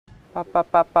Pop,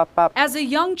 pop, pop, pop, pop. As a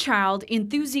young child,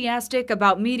 enthusiastic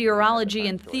about meteorology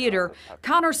and theater,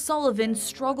 Connor Sullivan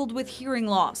struggled with hearing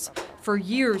loss. For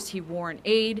years, he wore an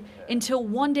aid until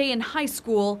one day in high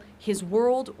school, his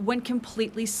world went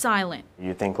completely silent.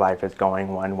 You think life is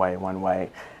going one way,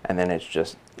 and then it's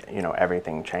just,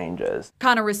 everything changes.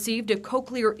 Connor received a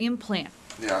cochlear implant.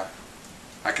 Yeah,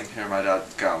 I can hear my dad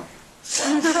gum.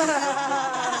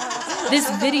 This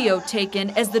video taken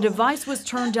as the device was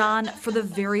turned on for the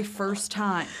very first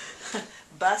time.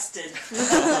 Busted.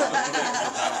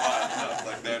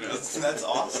 That's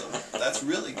awesome. That's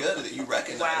really good that you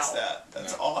recognize that.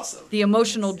 That's awesome. The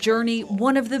emotional journey,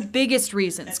 one of the biggest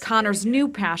reasons Connor's new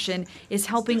passion is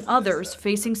helping others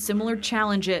facing similar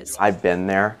challenges. I've been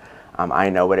there. I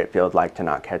know what it feels like to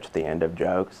not catch the end of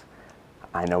jokes.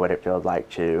 I know what it feels like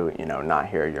to, not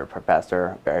hear your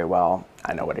professor very well.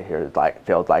 I know what it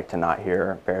feels like to not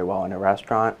hear very well in a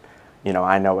restaurant.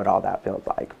 I know what all that feels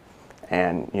like.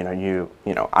 And,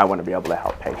 I want to be able to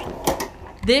help patients.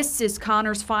 This is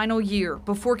Connor's final year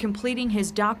before completing his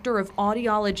Doctor of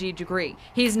Audiology degree.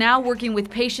 He's now working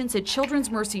with patients at Children's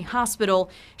Mercy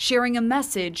Hospital, sharing a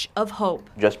message of hope.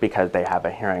 Just because they have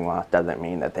a hearing loss doesn't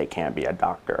mean that they can't be a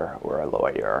doctor or a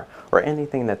lawyer or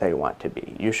anything that they want to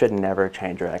be. You should never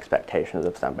change your expectations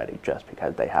of somebody just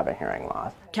because they have a hearing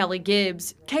loss. Kelly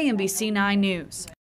Gibbs, KMBC 9 News.